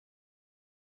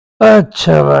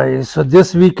Acha bhai. So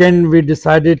this weekend we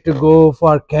decided to go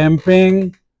for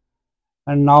camping,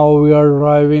 and now we are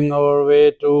driving our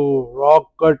way to Rock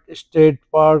Cut State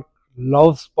Park,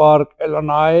 Loves Park,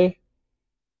 Illinois,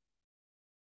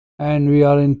 and we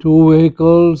are in two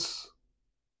vehicles,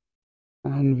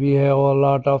 and we have a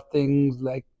lot of things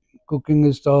like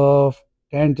cooking stuff,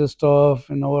 tent stuff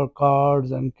in our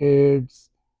cars and kids.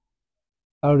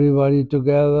 Everybody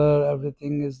together,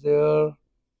 everything is there.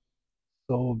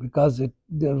 So because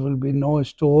there will be no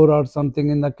store or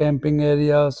something in the camping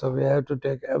area, so we have to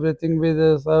take everything with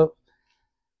us.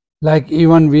 Like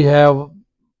even we have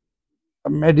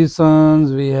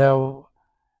medicines, we have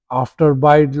after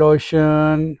bite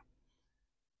lotion,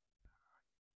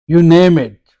 you name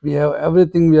it. We have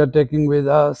everything we are taking with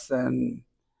us, and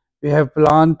we have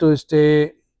planned to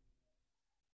stay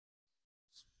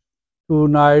 2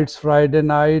 nights, Friday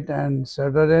night and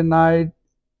Saturday night.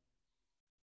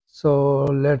 So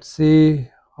let's see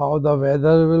how the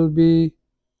weather will be.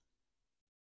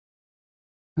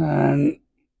 And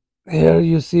here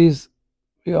you see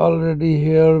we already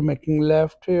here making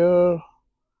left here.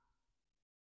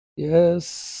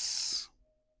 Yes.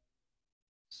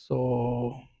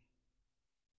 So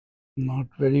not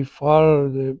very far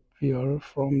we are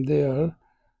from there,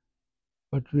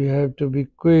 but we have to be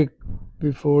quick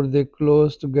before they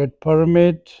close to get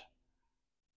permit.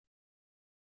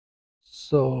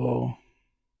 So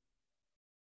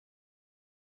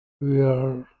we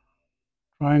are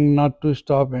trying not to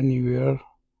stop anywhere.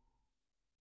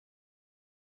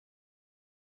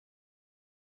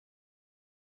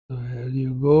 So here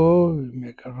you go, we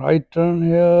make a right turn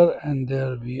here, and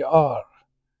there we are.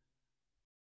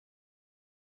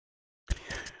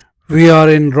 We are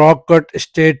in Rock Cut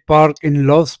State Park in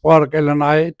Loves Park,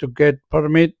 Illinois to get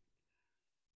permit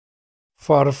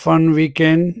for a fun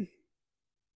weekend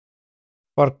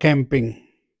for camping.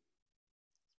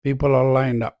 People are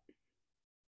lined up.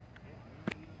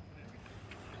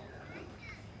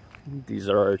 These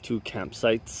are our two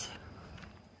campsites.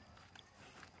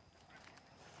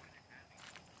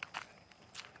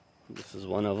 This is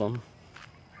one of them.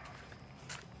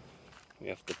 We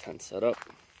have the tent set up.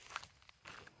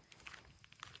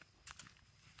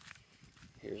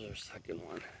 Here's our second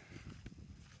one.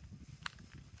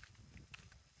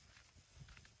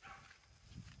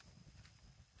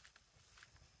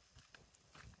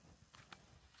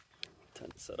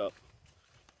 Tent set up.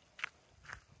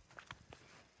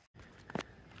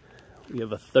 We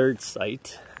have a third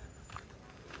site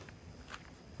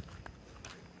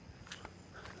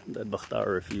that Bakhtar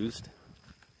refused.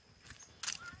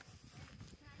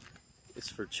 It's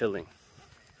for chilling.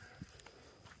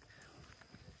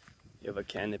 You have a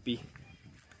canopy.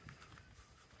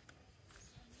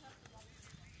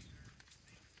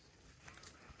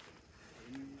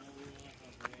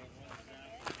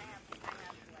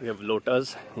 We have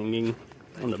lotas hanging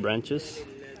on the branches.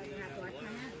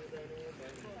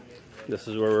 This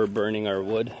is where we're burning our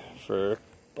wood for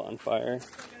bonfire.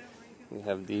 We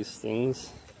have these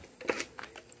things.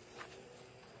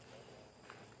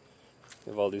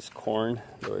 We have all these corn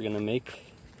that we're gonna make.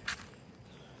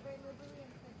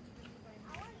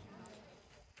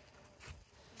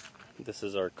 This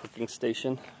is our cooking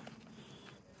station.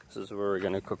 This is where we're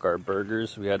gonna cook our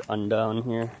burgers. We had anda on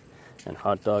here and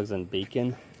hot dogs and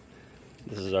bacon.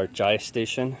 This is our chai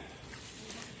station.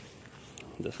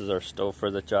 This is our stove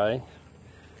for the chai.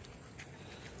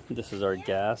 This is our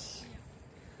gas.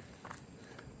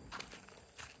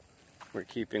 We're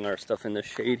keeping our stuff in the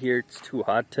shade here. It's too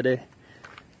hot today.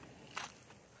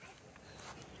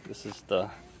 This is the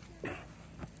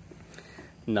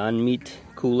non-meat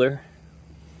cooler.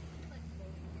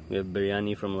 We have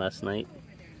biryani from last night.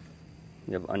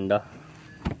 We have anda.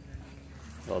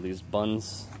 All these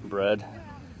buns, bread.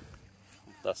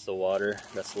 That's the water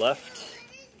that's left.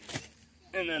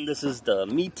 And then this is the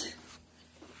meat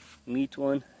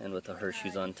one, and with the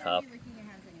Hershey's on top.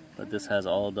 But this has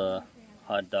all the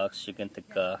hot dogs, chicken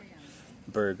tikka,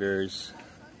 burgers,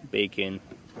 bacon.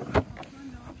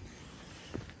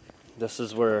 This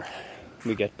is where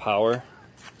we get power.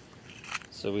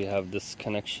 So we have this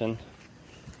connection,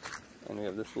 and we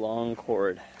have this long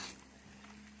cord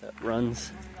that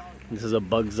runs. This is a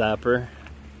bug zapper,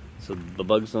 so the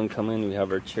bugs don't come in. We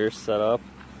have our chairs set up,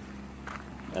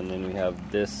 and then we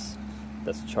have this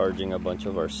that's charging a bunch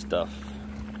of our stuff.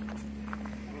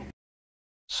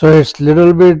 So it's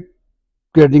little bit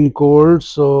getting cold,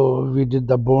 so we did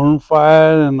the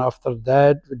bonfire, and after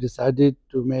that we decided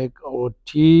to make our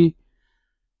tea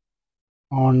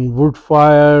on wood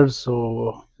fire.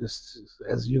 So this,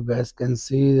 as you guys can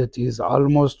see, the tea is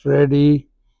almost ready.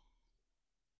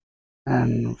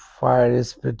 and fire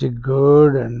is pretty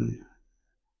good, and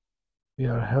we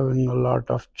are having a lot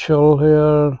of chill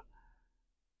here,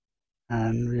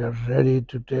 and we are ready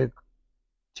to take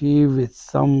tea with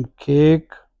some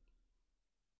cake.